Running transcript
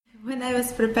When I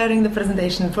was preparing the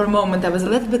presentation, for a moment I was a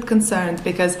little bit concerned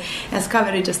because, as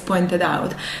Kaveri just pointed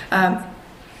out,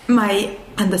 my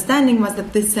understanding was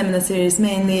that this seminar series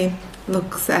mainly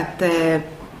looks at the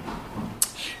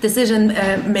decision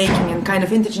making and kind of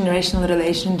intergenerational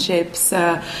relationships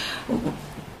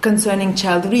concerning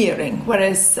child rearing,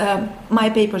 whereas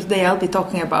my paper today I'll be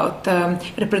talking about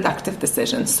reproductive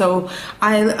decisions. So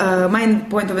my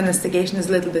point of investigation is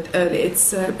a little bit early.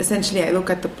 It's essentially I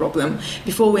look at the problem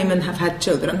before women have had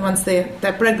children. Once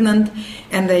they're pregnant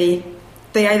and they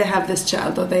either have this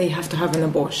child or they have to have an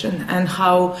abortion, and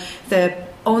how their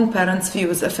own parents'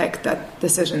 views affect that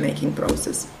decision-making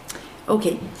process.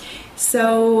 Okay,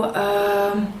 so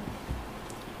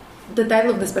the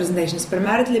title of this presentation is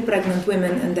Primarily Pregnant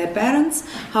Women and Their Parents,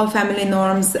 How Family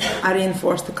Norms Are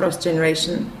Reinforced Across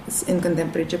Generations in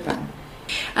Contemporary Japan.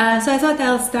 So I thought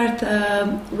I'll start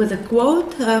with a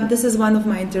quote. This is one of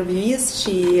my interviewees.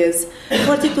 She is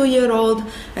 42-year-old,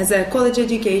 has a college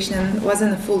education, was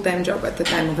in a full-time job at the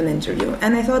time of an interview.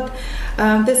 And I thought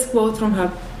this quote from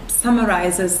her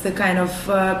summarizes the kind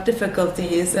of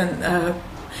difficulties and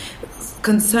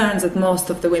concerns that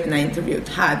most of the women I interviewed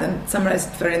had, and summarized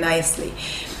it very nicely.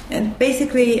 And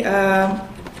basically,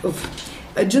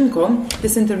 Junko,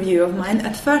 this interview of mine,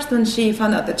 at first when she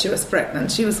found out that she was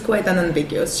pregnant, she was quite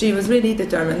unambiguous. She was really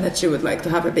determined that she would like to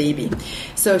have a baby.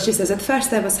 So she says, at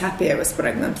first I was happy I was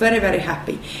pregnant, very, very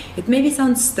happy. It maybe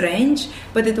sounds strange,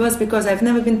 but it was because I've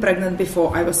never been pregnant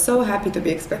before. I was so happy to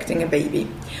be expecting a baby.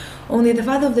 Only the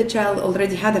father of the child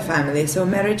already had a family, so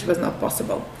marriage was not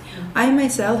possible. I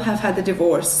myself have had a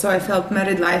divorce, so I felt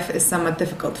married life is somewhat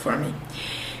difficult for me.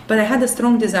 But I had a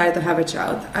strong desire to have a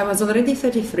child. I was already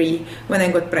 33 when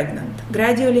I got pregnant.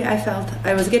 Gradually I felt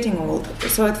I was getting old,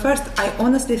 so at first I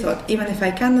honestly thought, even if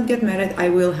I cannot get married, I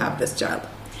will have this child.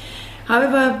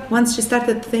 However, once she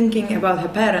started thinking about her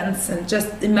parents and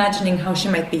just imagining how she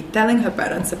might be telling her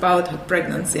parents about her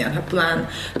pregnancy and her plan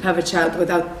to have a child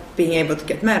without being able to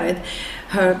get married,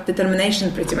 her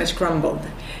determination pretty much crumbled.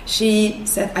 She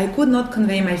said, I could not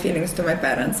convey my feelings to my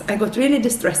parents. I got really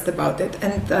distressed about it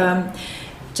and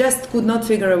just could not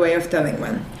figure a way of telling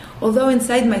them. Although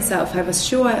inside myself I was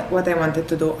sure what I wanted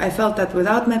to do, I felt that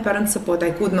without my parents' support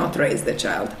I could not raise the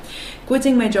child.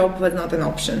 Quitting my job was not an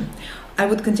option. I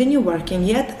would continue working,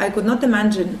 yet I could not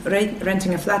imagine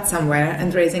renting a flat somewhere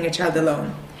and raising a child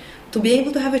alone. To be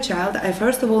able to have a child, I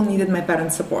first of all needed my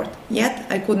parents' support. Yet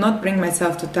I could not bring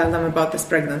myself to tell them about this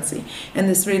pregnancy, and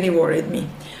this really worried me.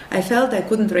 I felt I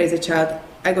couldn't raise a child.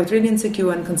 I got really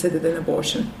insecure and considered an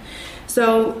abortion.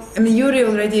 So, Yuri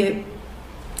already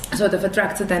sort of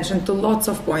attracts attention to lots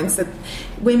of points that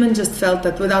women just felt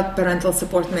that without parental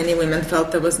support, many women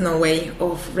felt there was no way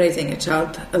of raising a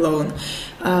child alone.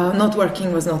 Not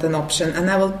working was not an option, and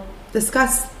I will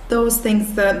discuss those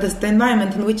things, the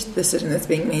environment in which the decision is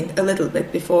being made a little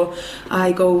bit before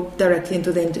I go directly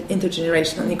into the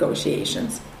intergenerational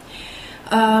negotiations.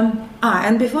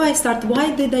 And before I start,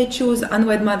 why did I choose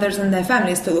unwed mothers and their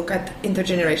families to look at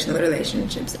intergenerational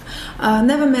relationships?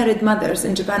 Never married mothers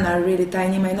in Japan are a really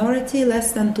tiny minority.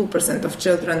 Less than 2% of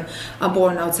children are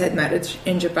born outside marriage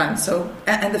in Japan. So,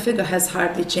 and the figure has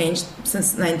hardly changed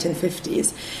since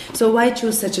 1950s. So why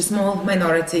choose such a small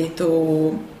minority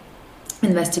to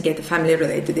investigate the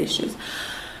family-related issues?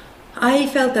 I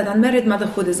felt that unmarried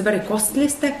motherhood is a very costly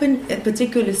step,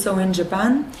 particularly so in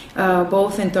Japan,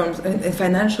 both in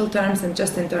financial terms and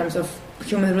just in terms of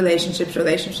human relationships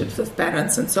with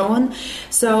parents and so on.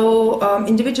 So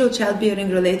individual childbearing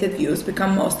related views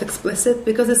become most explicit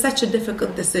because it's such a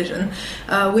difficult decision.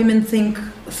 Women think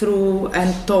through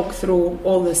and talk through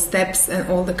all the steps and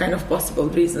all the kind of possible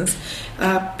reasons,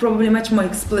 probably much more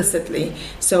explicitly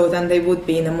so than they would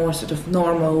be in a more sort of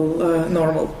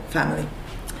normal family.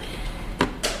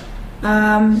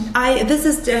 This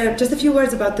is just a few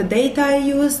words about the data I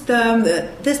used.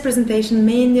 This presentation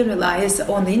mainly relies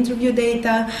on the interview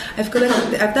data. I've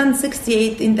done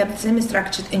 68 in-depth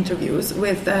semi-structured interviews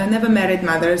with never married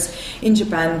mothers in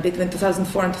Japan between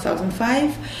 2004 and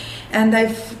 2005. And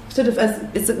I've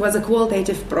it was a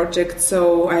qualitative project,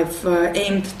 so I've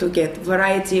aimed to get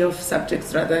variety of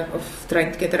subjects rather of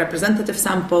trying to get a representative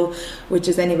sample, which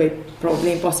is anyway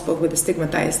probably impossible with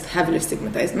a heavily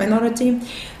stigmatized minority.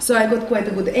 So I got quite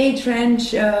a good age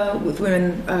range with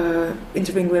women,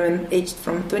 interviewing women aged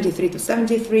from 23 to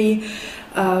 73.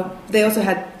 They also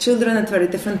had children at very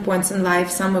different points in life.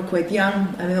 Some were quite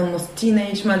young, almost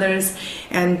teenage mothers,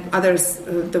 and others,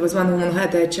 there was one woman who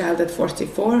had a child at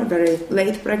 44, very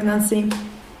late pregnancy.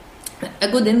 a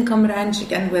good income range,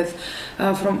 again, with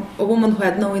from a woman who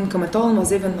had no income at all and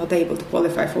was even not able to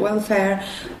qualify for welfare,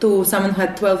 to someone who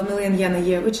had 12 million yen a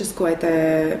year, which is quite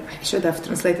I should have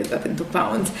translated that into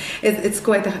pounds. It's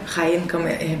quite a high income.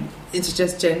 It's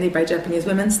just generally by Japanese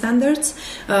women's standards,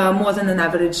 more than an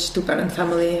average two-parent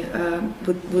family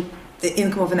would the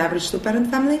income of an average two-parent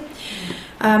family.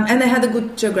 And I had a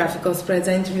good geographical spread.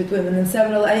 I interviewed women in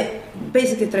several. I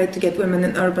basically tried to get women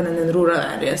in urban and in rural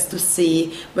areas to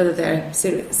see whether there are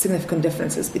significant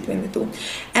differences between the two.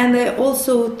 And I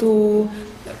also,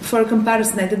 for a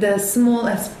comparison, I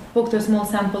spoke to a small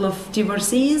sample of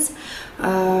divorcees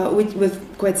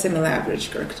with quite similar average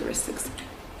characteristics.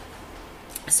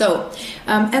 So,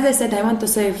 as I said, I want to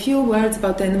say a few words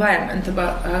about the environment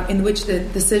in which the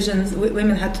decisions,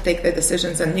 women had to take their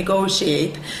decisions and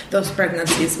negotiate those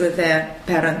pregnancies with their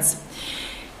parents.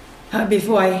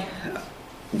 Before I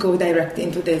go directly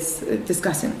into this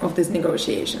discussing of these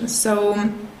negotiations. So,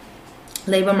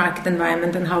 labor market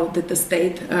environment and how did the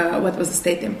state, what was the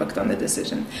state impact on the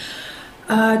decision?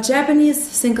 Japanese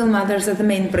single mothers are the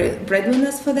main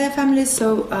breadwinners for their families,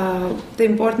 so the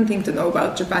important thing to know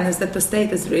about Japan is that the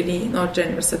state is really not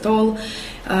generous at all.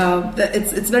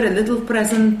 It's very little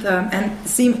present and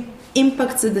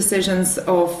impacts the decisions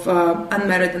of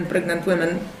unmarried and pregnant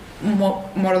women more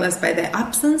or less by their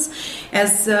absence.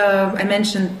 As I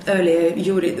mentioned earlier,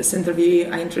 Yuri, this interview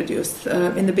I introduced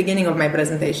in the beginning of my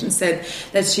presentation, said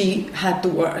that she had to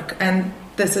work, and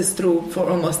this is true for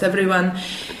almost everyone.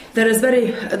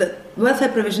 The welfare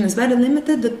provision is very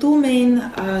limited. The two main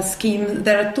schemes,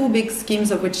 there are two big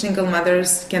schemes of which single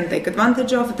mothers can take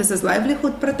advantage of. This is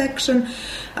livelihood protection.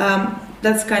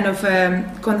 That's kind of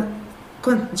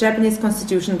Japanese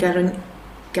constitution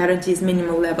guarantees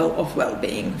minimal level of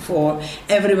well-being for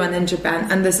everyone in Japan,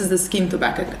 and this is the scheme to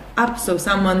back it up. So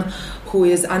someone who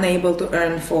is unable to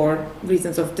earn for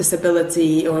reasons of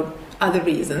disability or other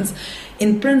reasons,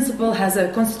 in principle has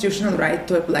a constitutional right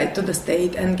to apply to the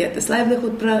state and get this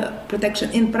livelihood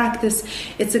protection. In practice,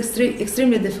 it's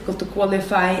extremely difficult to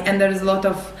qualify, and there is a lot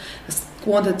of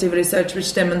quantitative research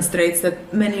which demonstrates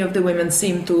that many of the women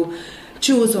seem to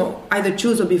choose or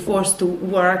be forced to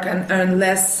work and earn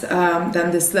less than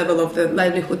this level of the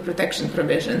livelihood protection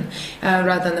provision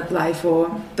rather than apply for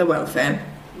the welfare.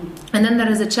 And then there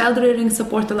is a child rearing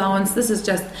support allowance. This is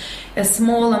just a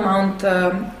small amount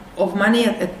of money,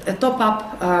 a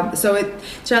top-up.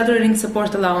 Child rearing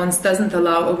support allowance doesn't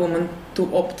allow a woman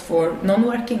to opt for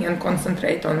non-working and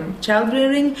concentrate on child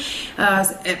rearing.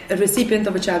 A recipient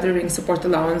of a child rearing support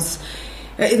allowance,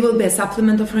 it will be a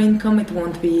supplement of her income. It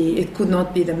could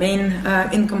not be the main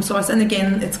income source. And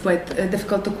again, it's quite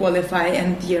difficult to qualify.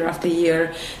 And year after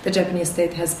year, the Japanese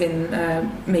state has been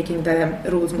making the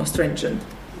rules more stringent.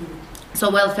 So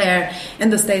welfare in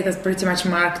the state is pretty much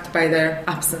marked by their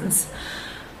absence.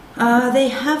 There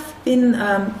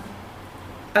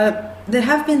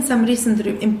have been some recent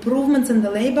improvements in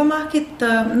the labor market,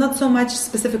 not so much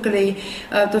specifically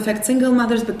to affect single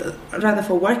mothers, but rather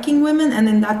for working women. And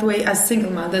in that way, as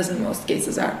single mothers in most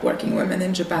cases are working women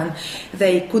in Japan,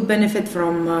 they could benefit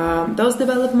from those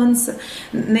developments.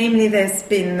 Namely, there's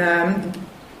been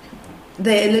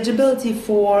the eligibility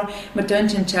for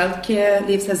maternity and child care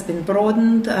leaves has been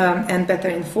broadened and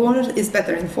is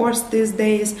better enforced these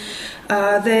days.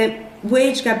 The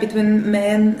wage gap between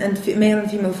male and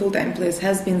female full-time employees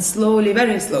has been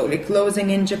very slowly closing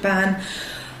in Japan.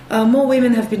 More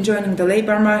women have been joining the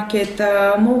labor market.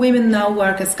 More women now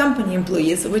work as company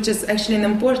employees, which is actually an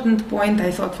important point, I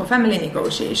thought, for family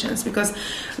negotiations, because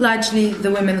largely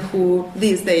the women who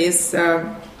these days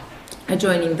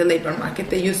joining the labor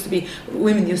market,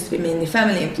 women used to be mainly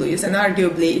family employees, and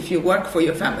arguably if you work for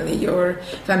your family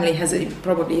has a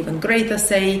probably even greater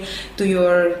say to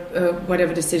your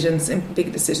whatever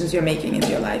big decisions you're making in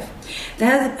your life.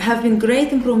 There have been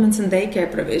great improvements in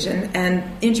daycare provision, and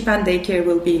in Japan daycare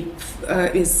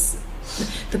is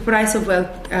the price of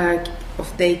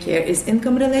daycare is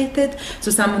income related,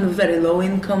 so someone with very low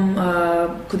income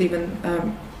could even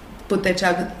put their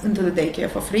child into the daycare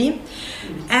for free.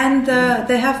 And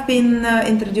there have been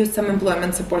introduced some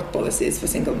employment support policies for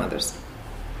single mothers.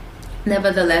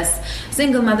 Nevertheless,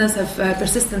 single mothers have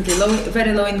persistently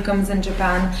very low incomes in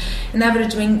Japan. An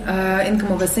average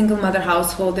income of a single mother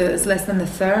household is less than a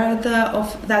third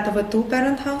of that of a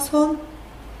two-parent household.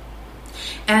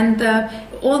 And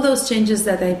all those changes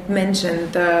that I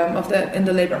mentioned in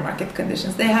the labor market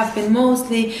conditions, they have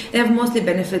mostly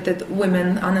benefited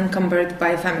women unencumbered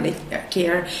by family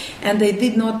care, and they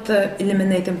did not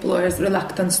eliminate employers'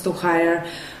 reluctance to hire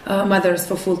mothers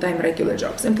for full-time regular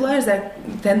jobs. Employers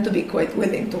tend to be quite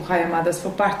willing to hire mothers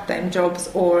for part-time jobs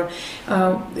or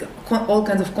all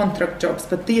kinds of contract jobs,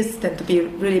 but these tend to be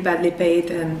really badly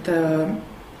paid and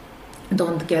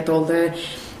don't get all the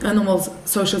normal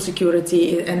social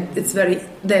security, and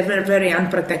they're very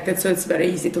unprotected, so it's very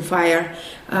easy to fire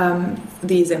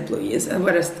these employees,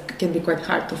 whereas it can be quite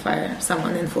hard to fire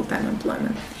someone in full-time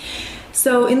employment.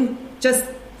 So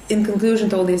in conclusion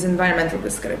to all this environmental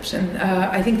description,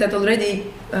 I think that already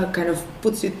kind of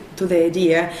puts the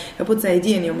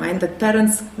idea in your mind that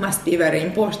parents must be very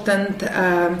important,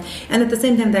 and at the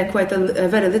same time they're quite a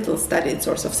very little studied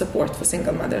source of support for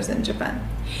single mothers in Japan.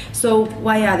 So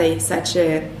why are they such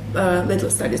a little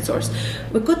studied source?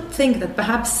 We could think that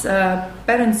perhaps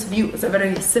parents' views are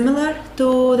very similar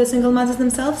to the single mothers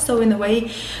themselves, so in a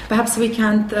way perhaps we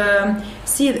can't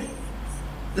see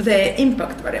the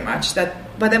impact very much, that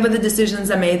whatever the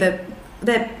decisions are made, that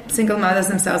the single mothers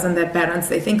themselves and their parents,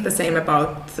 they think the same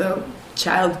about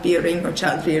childbearing or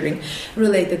child-rearing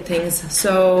related things.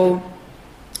 So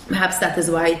perhaps that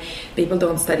is why people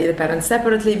don't study the parents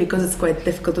separately, because it's quite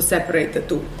difficult to separate the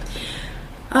two.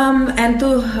 And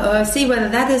to see whether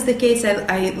that is the case,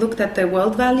 I looked at the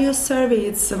World Values Survey.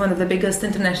 It's one of the biggest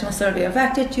international survey of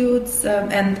attitudes,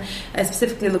 and I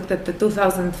specifically looked at the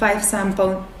 2005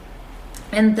 sample.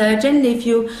 And generally, if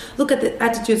you look at the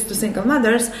attitudes to single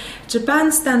mothers,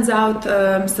 Japan stands out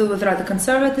still with rather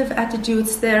conservative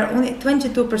attitudes. There are only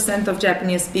 22% of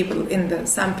Japanese people in the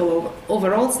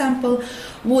overall sample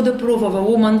would approve of a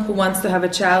woman who wants to have a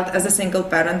child as a single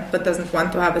parent but doesn't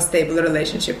want to have a stable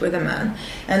relationship with a man.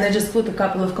 And I just put a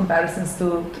couple of comparisons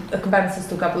to a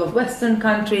couple of Western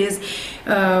countries,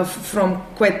 from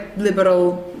quite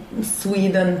liberal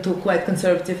Sweden to quite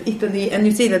conservative Italy, and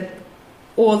you see that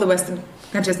all the Western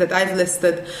countries that I've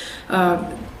listed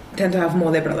tend to have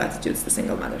more liberal attitudes to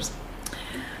single mothers.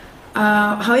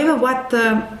 However, what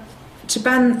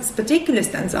Japan particularly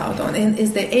stands out on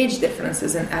is the age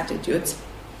differences in attitudes.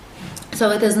 So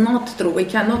it is not true. We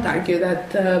cannot argue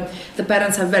that the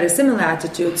parents have very similar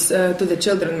attitudes to the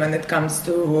children when it comes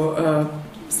to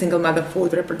single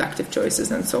motherhood, reproductive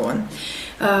choices, and so on.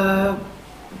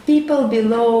 People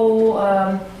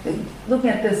below, looking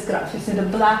at this graph, you see the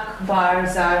black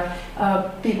bars are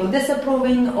people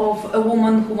disapproving of a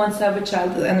woman who wants to have a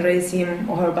child and raise him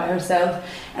or her by herself,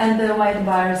 and the white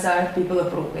bars are people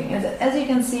approving. As you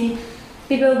can see,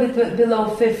 people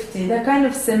below 50, they're kind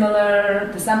of similar.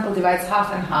 The sample divides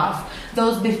half and half.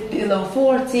 Those below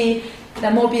 40, there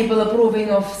are more people approving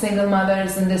of single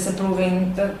mothers and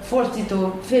disapproving. The 40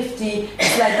 to 50,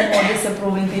 slightly more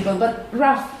disapproving people, but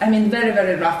very,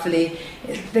 very roughly,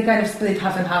 they kind of split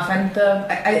half and half. And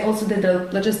I also did a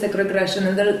logistic regression,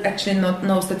 and there are actually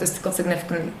no statistically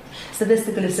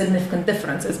significant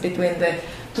differences between the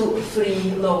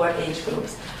 2-3 lower age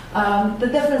groups. The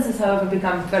differences, however,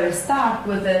 become very stark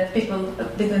with the people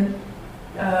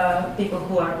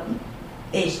who are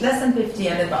aged less than 50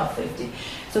 and above 50.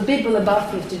 So people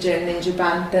above 50 generally in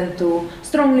Japan tend to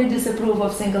strongly disapprove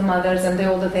of single mothers, and the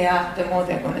older they are, the more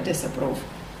they're going to disapprove.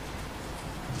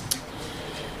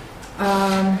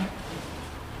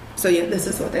 This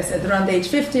is what I said. Around age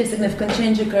 50, a significant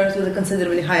change occurs with a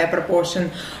considerably higher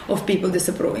proportion of people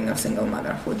disapproving of single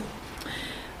motherhood.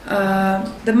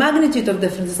 The magnitude of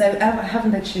differences, I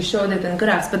haven't actually showed it in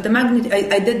graphs, but the magnitude,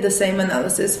 I did the same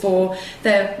analysis for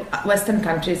the Western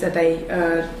countries that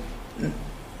I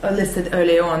listed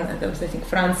earlier on. There was, I think,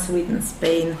 France, Sweden,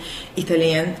 Spain,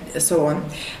 Italy, and so on.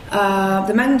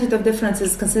 The magnitude of difference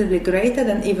is considerably greater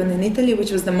than even in Italy,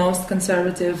 which was the most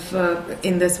conservative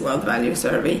in this World Value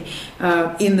Survey,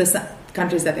 in the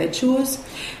countries that I choose.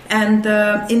 And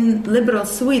in liberal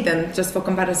Sweden, just for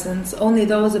comparisons, only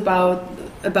those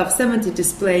above 70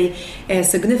 display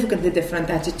significantly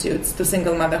different attitudes to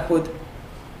single motherhood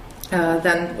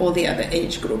than all the other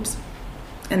age groups.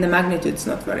 And the magnitude is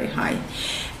not very high.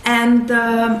 And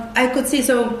I could see,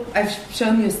 so I've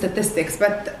shown you statistics,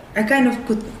 but I kind of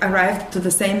could arrive to the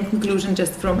same conclusion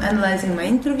just from analyzing my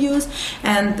interviews.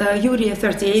 And Yuri, a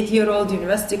 38-year-old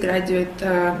university graduate,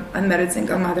 unmarried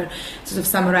single mother, sort of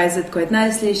summarized it quite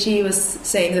nicely. She was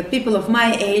saying that people of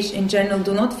my age in general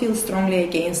do not feel strongly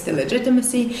against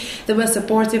illegitimacy. They were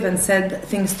supportive and said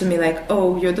things to me like,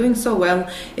 "Oh, you're doing so well,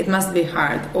 it must be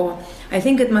hard," or "I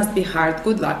think it must be hard,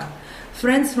 good luck."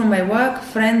 Friends from my work,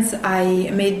 friends I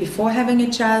made before having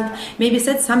a child, maybe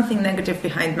said something negative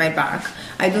behind my back.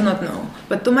 I do not know.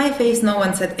 But to my face, no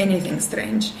one said anything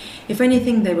strange. If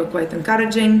anything, they were quite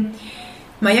encouraging.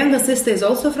 My younger sister is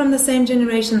also from the same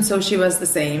generation, so she was the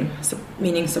same,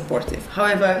 meaning supportive.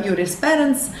 However, Yuri's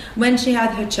parents, when she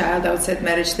had her child outside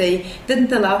marriage, they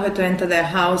didn't allow her to enter their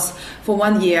house for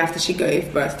 1 year after she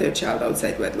gave birth to a child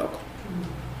outside wedlock.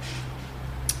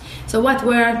 So what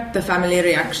were the family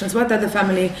reactions? When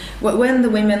the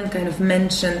women kind of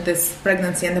mentioned this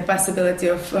pregnancy and the possibility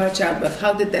of childbirth,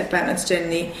 how did their parents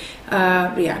generally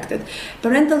reacted?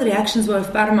 Parental reactions were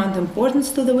of paramount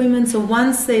importance to the women, so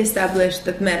once they established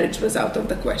that marriage was out of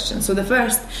the question. So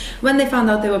when they found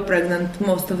out they were pregnant,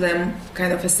 most of them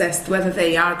kind of assessed whether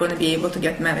they are going to be able to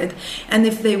get married. And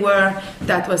if they were,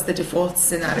 that was the default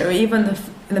scenario. Even if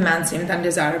the man seemed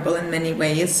undesirable in many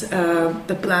ways,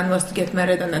 the plan was to get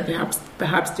married and then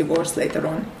perhaps divorce later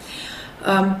on.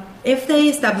 If they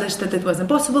established that it was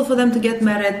impossible for them to get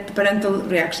married, the parental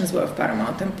reactions were of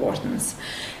paramount importance.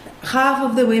 Half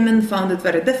of the women found it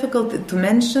very difficult to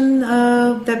mention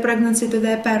their pregnancy to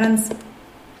their parents.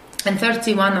 And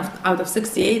 31 out of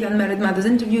 68 unmarried mothers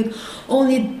interviewed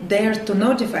only dared to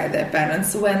notify their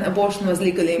parents when abortion was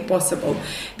legally impossible.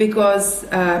 Because,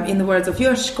 in the words of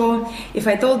Yoshko, if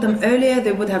I told them earlier,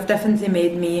 they would have definitely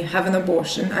made me have an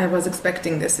abortion. I was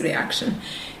expecting this reaction.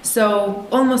 So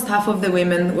almost half of the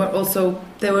women were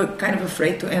kind of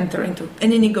afraid to enter into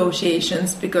any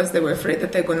negotiations because they were afraid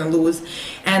that they're going to lose.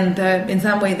 And in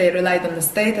some way they relied on the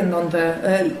state and on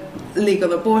the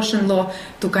legal abortion law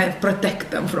to kind of protect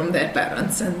them from their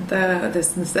parents and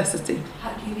this necessity.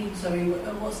 How do you mean, sorry,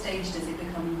 at what stage does it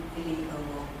become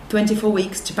illegal? 24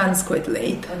 weeks, Japan's quite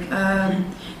late. Okay.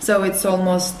 So it's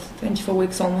almost 24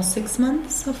 weeks, almost 6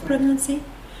 months of pregnancy.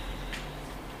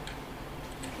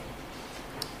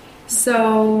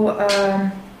 So,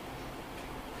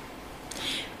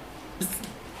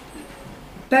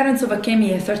 parents of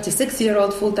Akemi, a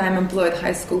 36-year-old full-time employed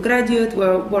high school graduate,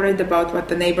 were worried about what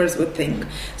the neighbors would think.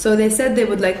 So they said they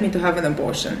would like me to have an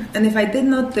abortion. And if I did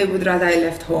not, they would rather I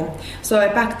left home. So I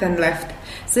packed and left.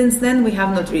 Since then, we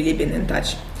have not really been in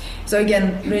touch. So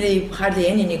again, really hardly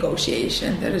any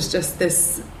negotiation. There is just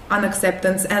this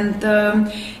unacceptance. And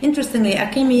interestingly,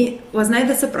 Akemi was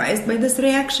neither surprised by this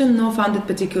reaction nor found it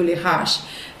particularly harsh.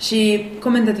 She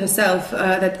commented herself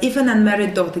that if an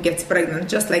unmarried daughter gets pregnant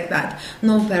just like that,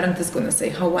 no parent is going to say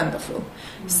how wonderful.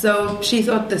 Mm-hmm. So she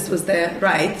thought this was their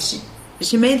right.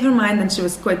 She made her mind, and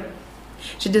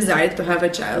she desired to have a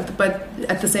child, but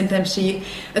at the same time she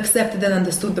accepted and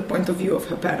understood the point of view of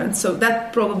her parents. So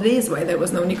that probably is why there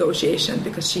was no negotiation,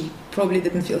 because she probably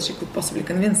didn't feel she could possibly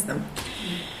convince them.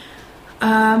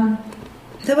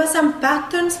 There were some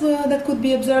patterns that could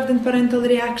be observed in parental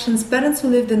reactions. Parents who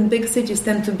lived in big cities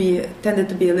tended to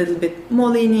be a little bit more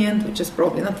lenient, which is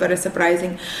probably not very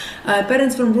surprising.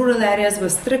 Parents from rural areas were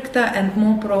stricter and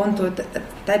more prone to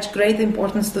attach great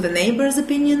importance to the neighbor's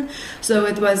opinion. So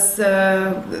it was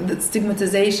the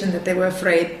stigmatization that they were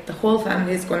afraid the whole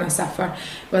family is going to suffer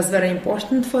was very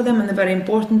important for them, and a very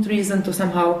important reason to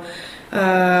somehow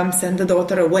send the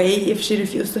daughter away if she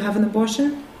refused to have an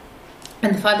abortion.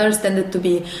 And fathers tended to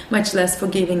be much less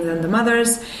forgiving than the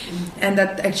mothers, and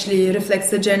that actually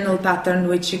reflects the general pattern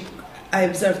which I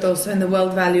observed also in the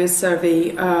World Values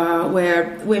Survey,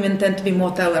 where women tend to be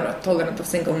more tolerant of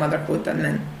single motherhood than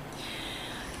men.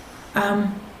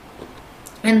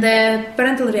 And the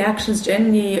parental reactions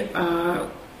generally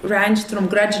ranged from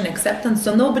grudging acceptance,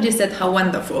 so nobody said how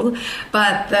wonderful,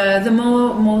 but the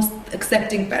most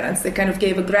accepting parents, they kind of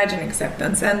gave a grudging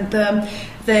acceptance, and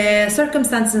the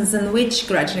circumstances in which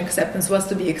grudging acceptance was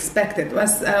to be expected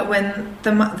was when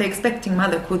the expecting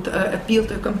mother could appeal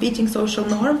to a competing social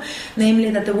norm, namely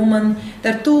that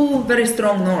there are two very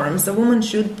strong norms: the woman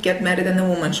should get married and the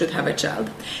woman should have a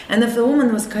child. And if the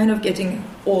woman was kind of getting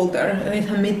older, in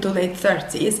her mid to late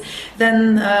 30s,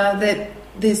 then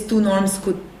these two norms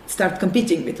could start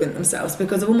competing between themselves,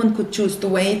 because a woman could choose to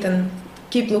wait and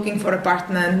keep looking for a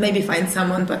partner and maybe find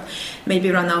someone, but maybe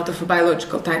run out of a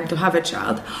biological time to have a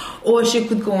child. Or she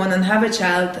could go on and have a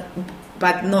child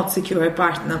but not secure a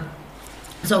partner.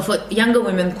 So for younger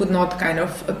women could not kind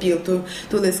of appeal to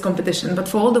this competition, but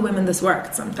for older women this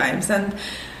worked sometimes. And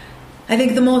I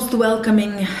think the most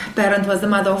welcoming parent was the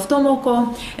mother of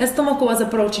Tomoko. As Tomoko was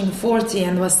approaching 40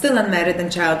 and was still unmarried and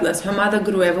childless, her mother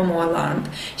grew ever more alarmed.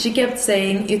 She kept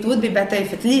saying, it would be better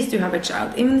if at least you have a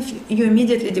child. Even if you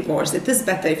immediately divorce, it is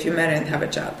better if you marry and have a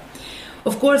child.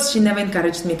 Of course, she never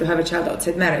encouraged me to have a child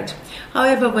outside marriage.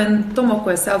 However, when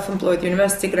Tomoko, a self-employed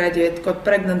university graduate, got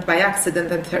pregnant by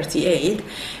accident at 38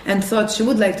 and thought she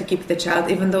would like to keep the child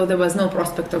even though there was no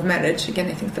prospect of marriage, again,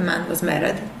 I think the man was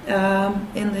married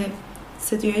in the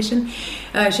situation,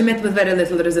 she met with very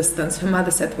little resistance. Her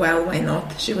mother said, well, why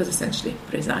not? She was essentially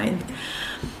resigned.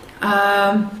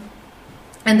 And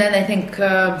then I think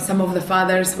some of the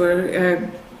fathers were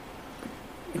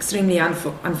extremely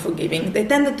unforgiving. They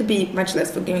tended to be much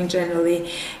less forgiving generally,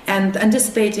 and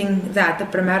anticipating that the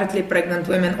premaritally pregnant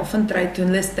women often tried to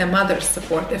enlist their mother's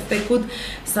support. If they could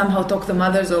somehow talk the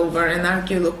mothers over and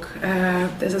argue, look,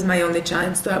 this is my only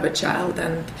chance to have a child,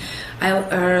 and I'll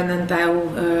earn, and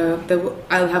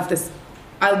I'll have this,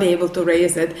 I'll be able to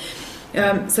raise it.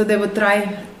 So they would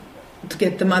try to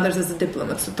get the mothers as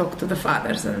diplomats to talk to the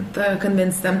fathers and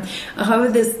convince them.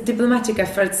 However, these diplomatic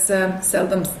efforts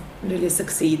seldom really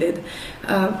succeeded.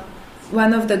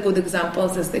 One of the good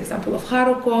examples is the example of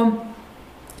Haruko,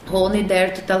 who only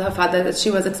dared to tell her father that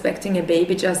she was expecting a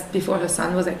baby just before her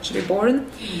son was actually born.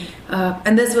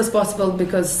 And this was possible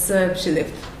because she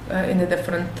lived in a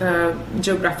different,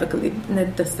 geographically in a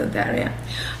distant area.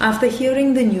 After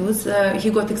hearing the news, he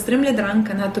got extremely drunk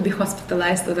and had to be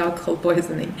hospitalized with alcohol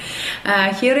poisoning.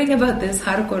 Hearing about this,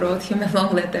 Haruko wrote him a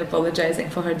long letter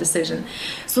apologizing for her decision.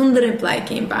 Soon the reply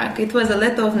came back. It was a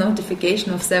letter of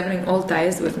notification of severing all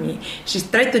ties with me. She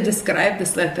tried to describe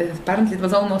this letter. Apparently it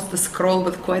was almost a scroll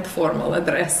with quite formal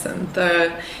address and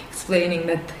explaining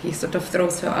that he sort of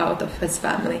throws her out of his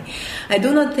family. I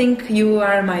do not think you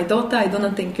are my daughter. I do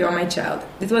not think you are my child.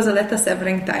 It was a letter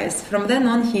severing ties. From then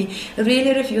on, he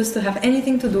really refused to have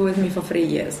anything to do with me for 3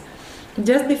 years.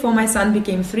 Just before my son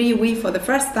became 3, we, for the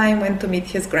first time, went to meet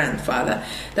his grandfather.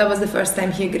 That was the first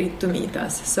time he agreed to meet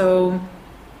us. So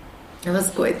it was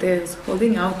quite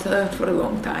holding out for a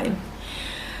long time.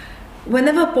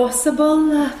 Whenever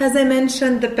possible, as I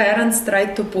mentioned, the parents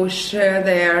tried to push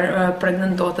their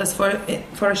pregnant daughters for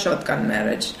a shotgun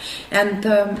marriage, and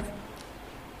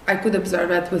I could observe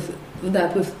that with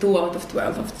 2 out of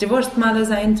 12 of divorced mothers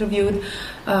I interviewed,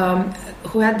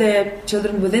 who had their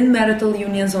children within marital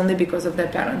unions only because of their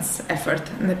parents' effort,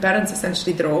 and the parents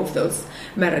essentially drove those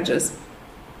marriages.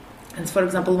 And for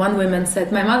example, one woman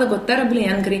said, my mother got terribly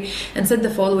angry and said the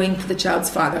following to the child's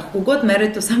father, who got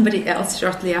married to somebody else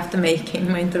shortly after making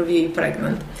my interviewee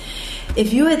pregnant.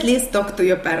 If you at least talk to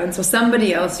your parents or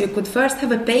somebody else, you could first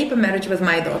have a paper marriage with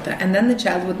my daughter, and then the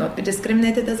child would not be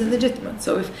discriminated as illegitimate.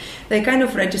 So if they kind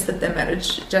of registered their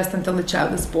marriage just until the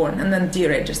child is born and then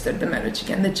deregistered the marriage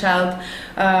again, the child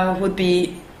would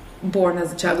be born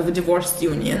as a child of a divorced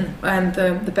union, and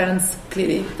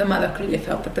the mother clearly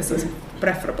felt that this was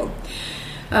preferable.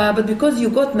 But because you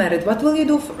got married, what will you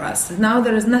do for us? Now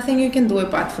there is nothing you can do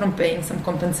apart from paying some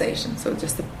compensation, so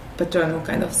just a paternal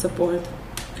kind of support.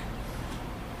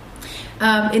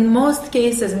 In most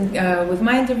cases, with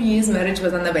my interviews, marriage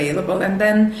was unavailable, and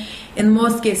then in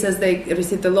most cases they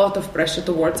received a lot of pressure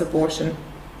towards abortion.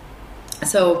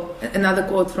 So another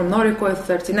quote from Noriko, a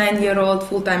 39-year-old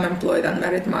full-time employed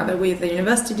unmarried mother with a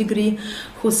university degree,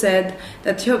 who said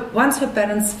that once her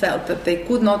parents felt that they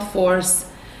could not force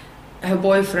her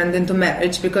boyfriend into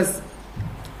marriage because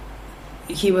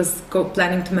he was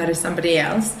planning to marry somebody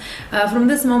else. From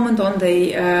the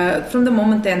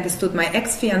moment they understood my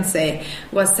ex-fiancé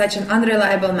was such an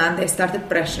unreliable man, they started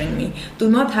pressuring me. Do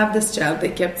not have this child, they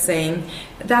kept saying.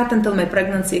 That until my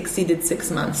pregnancy exceeded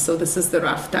 6 months, so this is the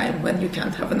rough time when you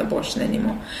can't have an abortion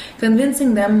anymore.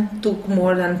 Convincing them took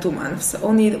more than 2 months.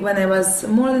 Only when I was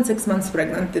more than 6 months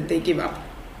pregnant did they give up.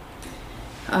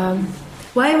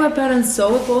 Why were parents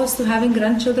so opposed to having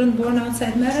grandchildren born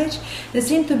outside marriage? There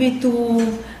seemed to be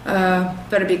 2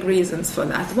 very big reasons for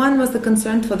that. One was the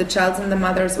concern for the child's and the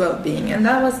mother's well-being, and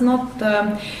that was not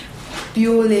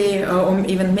purely or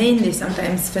even mainly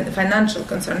sometimes financial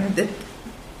concern.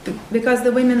 Because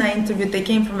the women I interviewed, they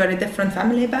came from very different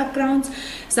family backgrounds.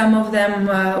 Some of them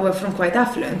were from quite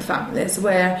affluent families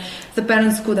where the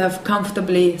parents could have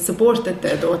comfortably supported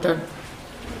their daughter,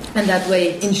 and that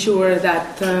way ensure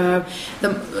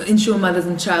mothers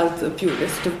and child purely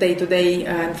sort of day-to-day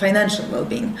and financial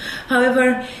well-being.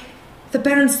 However, the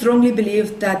parents strongly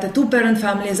believed that the 2-parent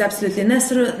family is absolutely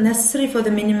necessary for the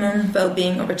minimum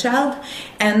well-being of a child,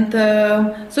 and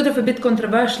sort of a bit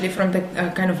controversially from the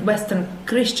kind of Western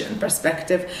Christian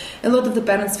perspective, a lot of the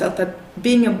parents felt that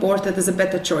being aborted is a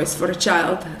better choice for a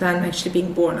child than actually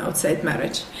being born outside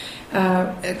marriage.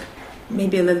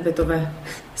 maybe a little bit of a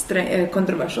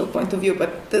controversial point of view,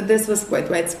 but this was quite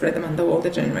widespread among the older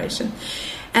generation.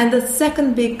 And the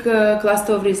second big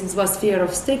cluster of reasons was fear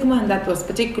of stigma, and that was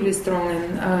particularly strong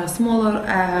in smaller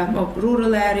or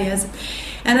rural areas.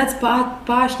 And that's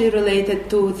partially related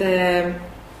to the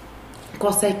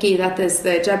Koseiki, that is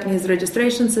the Japanese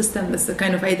registration system, it's the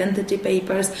kind of identity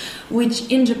papers,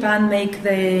 which in Japan make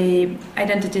the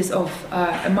identities of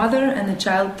a mother and a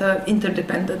child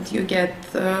interdependent. You get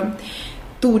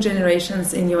 2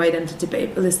 generations in your identity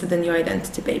paper, listed in your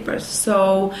identity papers.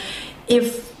 So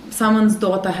if someone's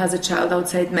daughter has a child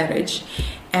outside marriage,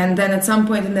 and then at some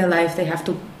point in their life they have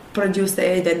to produce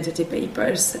their identity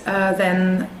papers,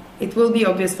 then it will be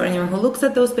obvious for anyone who looks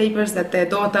at those papers that their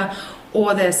daughter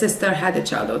or their sister had a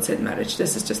child outside marriage.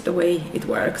 This is just the way it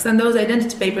works. And those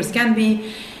identity papers can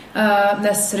be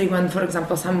necessary when, for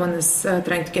example, someone is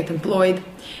trying to get employed.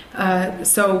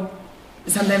 So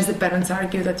sometimes the parents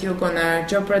argue that you're going to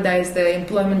jeopardize the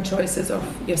employment choices of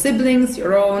your siblings,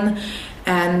 your own,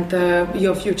 and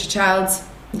your future child's.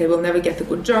 They will never get a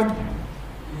good job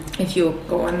if you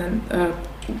go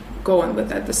on with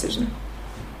that decision.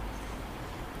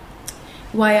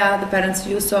 Why are the parents'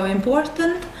 views so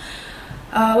important?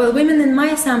 Well, women in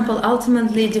my sample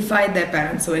ultimately defied their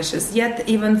parents' wishes. Yet,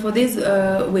 even for these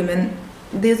women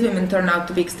turn out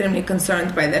to be extremely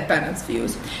concerned by their parents'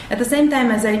 views. At the same time,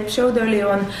 as I showed earlier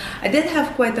on, I did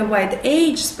have quite a wide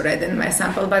age spread in my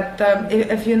sample, but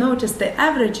if you notice, the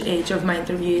average age of my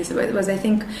interviewees was, I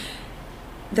think,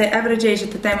 the average age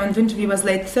at the time of interview was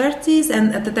late 30s,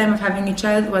 and at the time of having a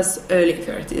child was early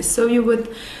 30s. So you would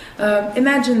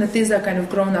imagine that these are kind of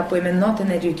grown-up women, not in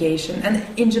education. And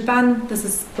in Japan, this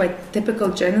is quite typical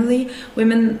generally.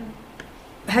 Women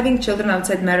having children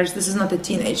outside marriage, this is not a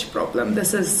teenage problem.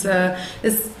 This is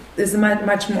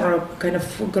much more kind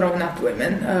of grown-up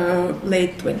women,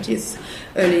 late 20s,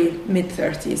 early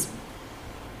mid-30s.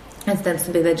 That tends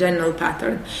to be the general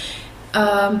pattern.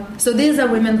 So these are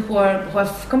women who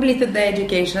have completed their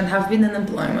education, have been in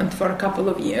employment for a couple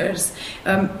of years,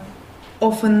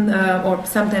 often or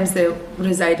sometimes they're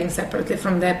residing separately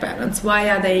from their parents. Why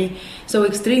are they so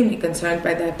extremely concerned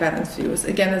by their parents' views?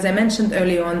 Again, as I mentioned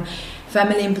early on,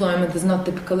 family employment is not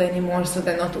typical anymore, so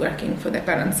they're not working for their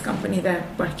parents' company, they're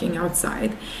working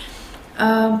outside.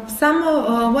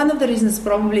 One of the reasons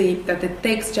probably that it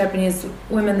takes Japanese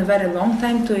women a very long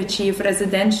time to achieve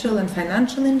residential and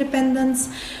financial independence.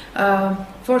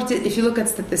 If you look at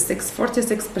statistics,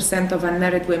 46% of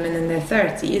unmarried women in their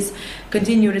 30s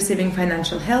continue receiving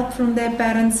financial help from their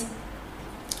parents.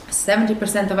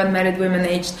 70% of unmarried women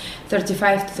aged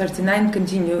 35 to 39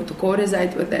 continue to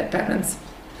co-reside with their parents.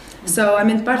 So, I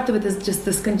mean, part of it is just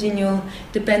this continual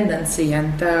dependency,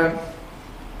 and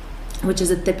which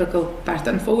is a typical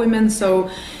pattern for women. So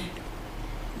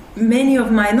many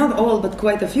of my, not all, but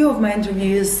quite a few of my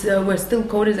interviews were still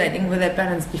co-residing with their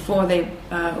parents before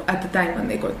at the time when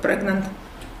they got pregnant.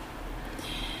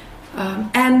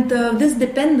 And this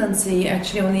dependency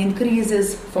actually only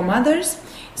increases for mothers.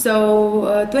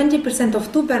 So 20%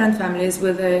 of two-parent families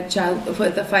with a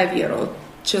 5-year-old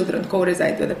children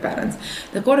co-reside with the parents.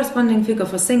 The corresponding figure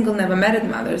for single, never married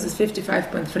mothers is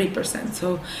 55.3%.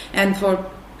 So, and for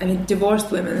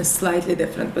divorced women is slightly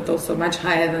different, but also much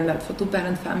higher than that for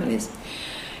two-parent families.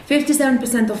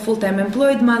 57% of full-time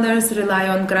employed mothers rely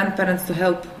on grandparents to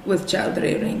help with child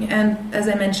rearing. And as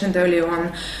I mentioned earlier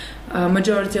on,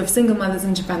 majority of single mothers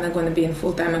in Japan are going to be in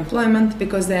full-time employment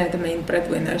because they are the main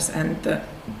breadwinners, and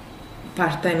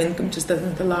part-time income just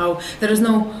doesn't allow. There is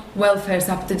no welfare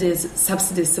subsidies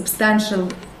substantial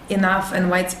enough and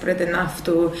widespread enough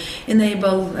to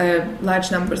enable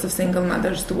large numbers of single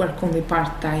mothers to work only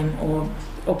part-time or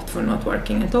opt for not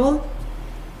working at all.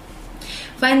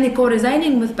 Finally,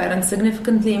 co-residing with parents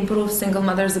significantly improves single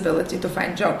mothers' ability to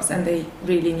find jobs, and they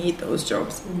really need those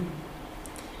jobs.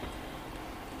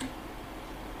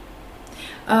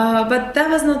 But that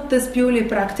was not this purely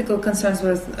practical concerns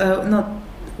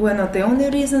were not the only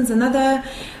reasons. Another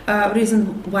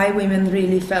reason why women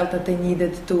really felt that they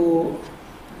needed to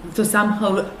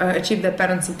somehow achieve their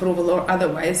parents' approval or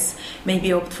otherwise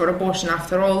maybe opt for abortion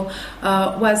after all,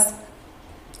 was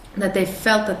that they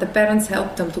felt that the parents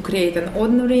helped them to create an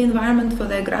ordinary environment for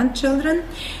their grandchildren.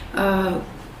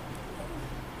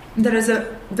 There is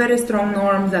a very strong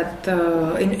norm that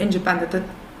in Japan that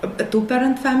a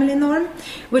two-parent family norm,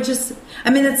 which is,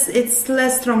 it's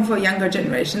less strong for younger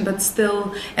generation, but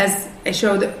still, as I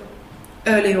showed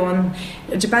early on,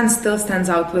 Japan still stands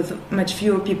out with much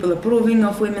fewer people approving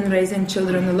of women raising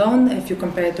children alone if you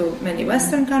compare to many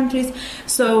Western countries.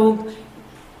 So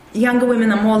younger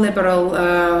women are more liberal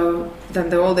than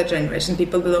the older generation.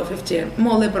 People below 50 are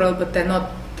more liberal, but they're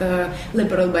not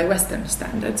liberal by Western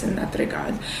standards in that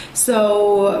regard.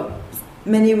 So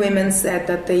many women said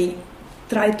that they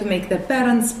tried to make their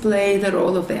parents play the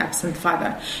role of the absent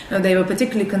father. Now, they were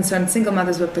particularly concerned, single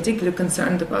mothers were particularly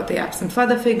concerned about the absent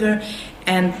father figure,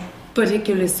 and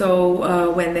particularly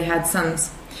so when they had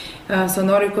sons. So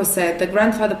Noriko said, the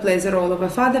grandfather plays the role of a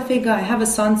father figure. I have a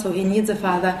son, so he needs a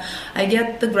father. I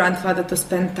get the grandfather to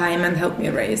spend time and help me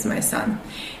raise my son.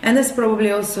 And it's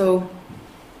probably also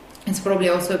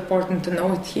important to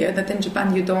note here that in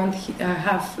Japan you don't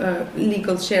have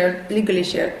legally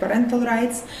shared parental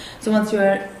rights. So once you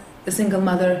are a single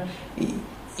mother,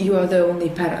 you are the only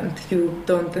parent. You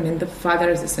don't. I mean, the father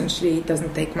is essentially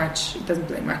doesn't play much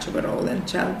of a role in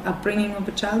child upbringing of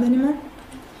a child anymore.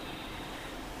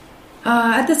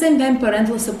 At the same time,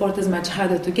 parental support is much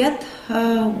harder to get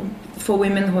for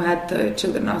women who had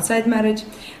children outside marriage.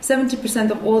 70%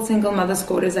 of all single mothers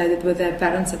co-resided with their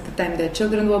parents at the time their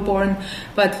children were born,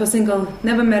 but for single,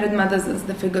 never married mothers,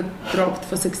 the figure dropped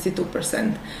for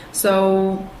 62%.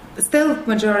 So still,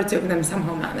 majority of them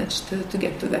somehow managed to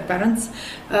get to their parents,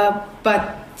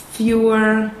 but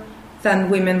fewer than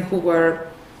women who were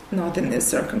not in these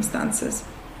circumstances.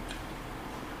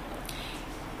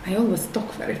 I always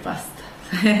talk very fast.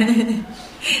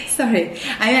 Sorry,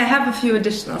 I have a few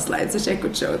additional slides which I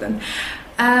could show them.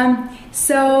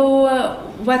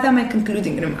 What are my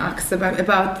concluding remarks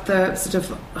about the sort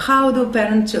of how do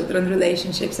parent-children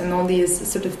relationships and all these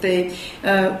sort of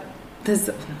this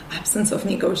absence of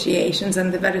negotiations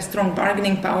and the very strong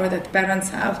bargaining power that parents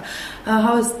have,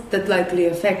 how is that likely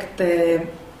affect the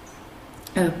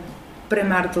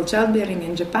premarital childbearing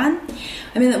in Japan?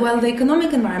 I mean, well, the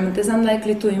economic environment is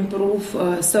unlikely to improve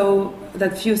so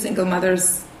that few single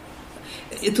mothers,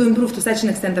 to improve to such an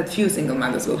extent that few single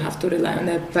mothers will have to rely on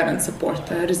their parent support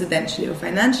residentially or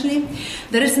financially.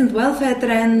 The recent welfare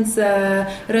trends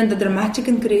render dramatic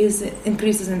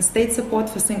increases in state support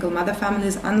for single mother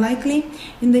families unlikely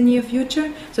in the near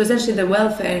future. So essentially the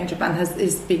welfare in Japan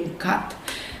is being cut.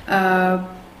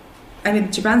 I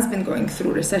mean, Japan's been going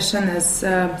through recession, as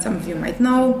some of you might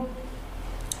know,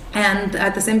 and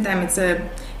at the same time, it's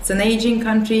an aging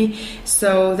country,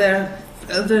 so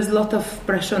there's a lot of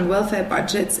pressure on welfare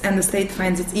budgets, and the state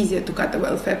finds it's easier to cut the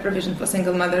welfare provision for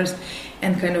single mothers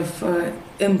and kind of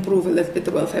improve a little bit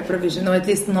the welfare provision, or at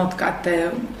least not cut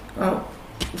the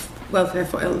welfare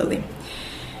for elderly.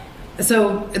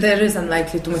 So there is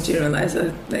unlikely to materialize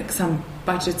like some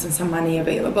budgets and some money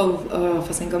available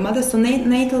for single mothers. So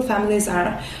natal families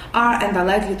are and are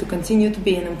likely to continue to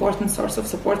be an important source of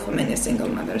support for many single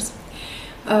mothers.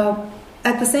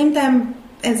 At the same time,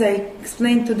 as I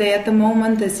explained today, at the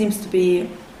moment there seems to be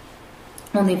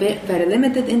only very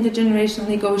limited intergenerational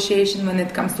negotiation when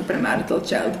it comes to premarital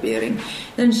childbearing.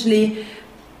 Essentially,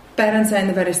 parents are in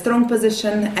a very strong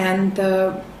position, and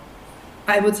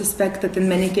I would suspect that in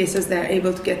many cases they are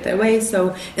able to get their way,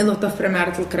 so a lot of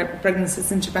premarital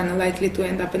pregnancies in Japan are likely to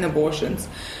end up in abortions.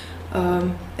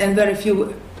 And very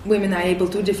few women are able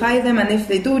to defy them, and if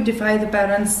they do defy the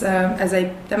parents, as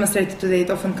I demonstrated today, it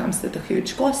often comes at a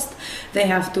huge cost.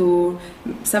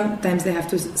 Sometimes they have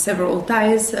to sever all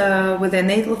ties with their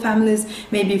natal families,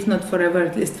 maybe if not forever,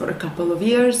 at least for a couple of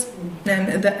years.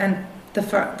 And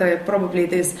probably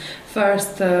these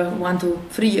first 1 to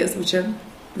 3 years, which are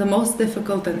the most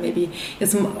difficult and maybe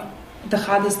it's the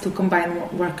hardest to combine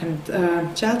work and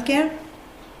childcare.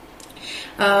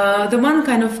 The one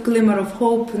kind of glimmer of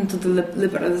hope into the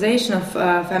liberalization of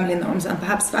family norms and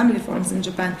perhaps family forms in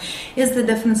Japan is the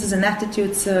differences in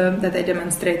attitudes that I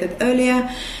demonstrated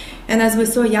earlier. And as we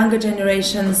saw, younger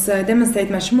generations demonstrate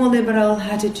much more liberal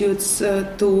attitudes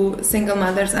to single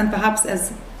mothers, and perhaps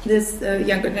as this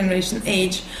younger generation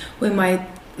age,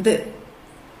 the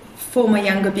former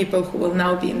younger people who will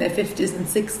now be in their 50s and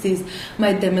 60s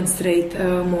might demonstrate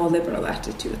more liberal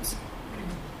attitudes.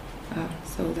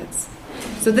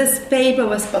 So this paper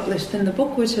was published in the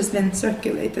book, which has been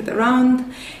circulated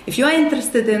around. If you are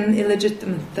interested in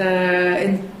illegitimate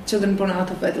in children born out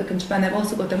of wedlock in Japan, I've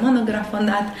also got a monograph on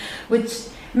that, which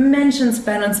mentions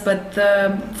parents but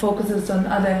focuses on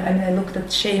other, and I looked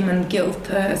at shame and guilt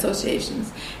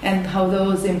associations and how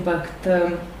those impact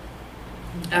the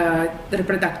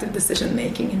reproductive decision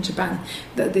making in Japan.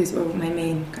 These were my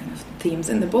main kind of themes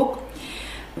in the book.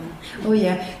 Oh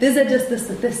yeah, these are just the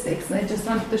statistics. I just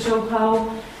wanted to show how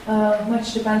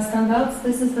much Japan stands out.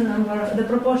 This is the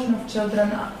proportion of children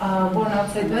born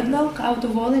outside wedlock out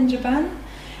of all in Japan,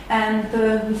 and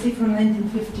we see from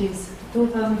 1950s to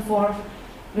 2004,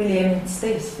 really, it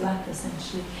stays flat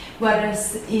essentially.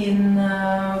 Whereas in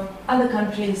other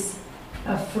countries,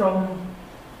 from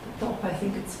the top, I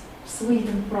think it's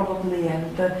Sweden probably,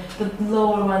 and the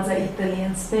lower ones are Italy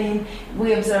and Spain.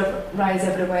 We observe rise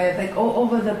everywhere. Like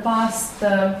over the past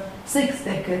 6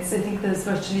 decades, I think there's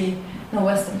virtually no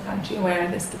Western country where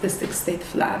the statistics state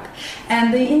flat.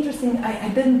 And the interesting, I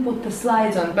didn't put the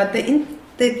slides on, but the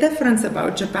difference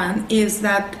about Japan is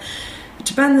that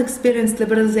Japan experienced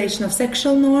liberalization of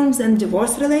sexual norms and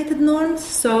divorce-related norms.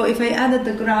 So if I added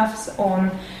the graphs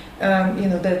on,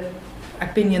 the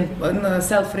opinion,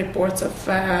 self-reports of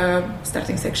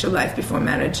starting sexual life before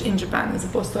marriage in Japan as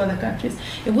opposed to other countries,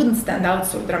 it wouldn't stand out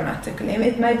so dramatically. I mean,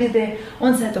 it might be the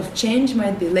onset of change,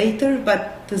 might be later,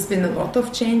 but there's been a lot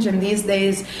of change, and these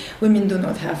days women do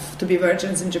not have to be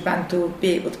virgins in Japan to be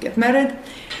able to get married.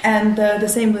 And the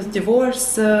same with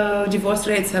divorce. Divorce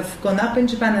rates have gone up in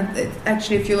Japan, and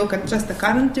actually if you look at just the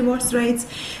current divorce rates,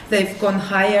 they've gone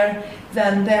higher.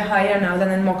 They're higher now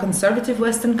than in more conservative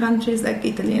Western countries like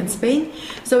Italy and Spain.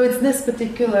 So it's this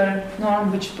particular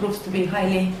norm which proves to be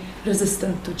highly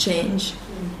resistant to change.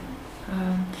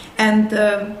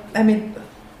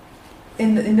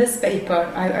 In this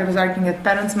paper, I was arguing that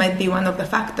parents might be one of the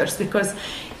factors, because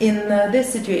in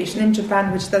this situation in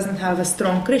Japan, which doesn't have a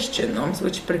strong Christian norms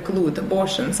which preclude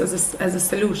abortions as a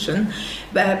solution,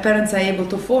 parents are able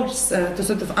to force to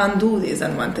sort of undo these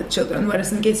unwanted children,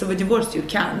 whereas in case of a divorce you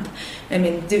can't. I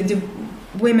mean, the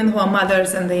women who are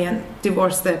mothers and they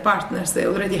divorce their partners, they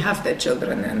already have their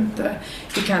children, and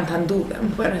you can't undo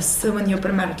them, whereas when you're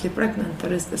premaritally pregnant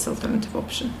there is this alternative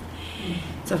option.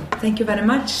 So thank you very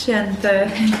much, and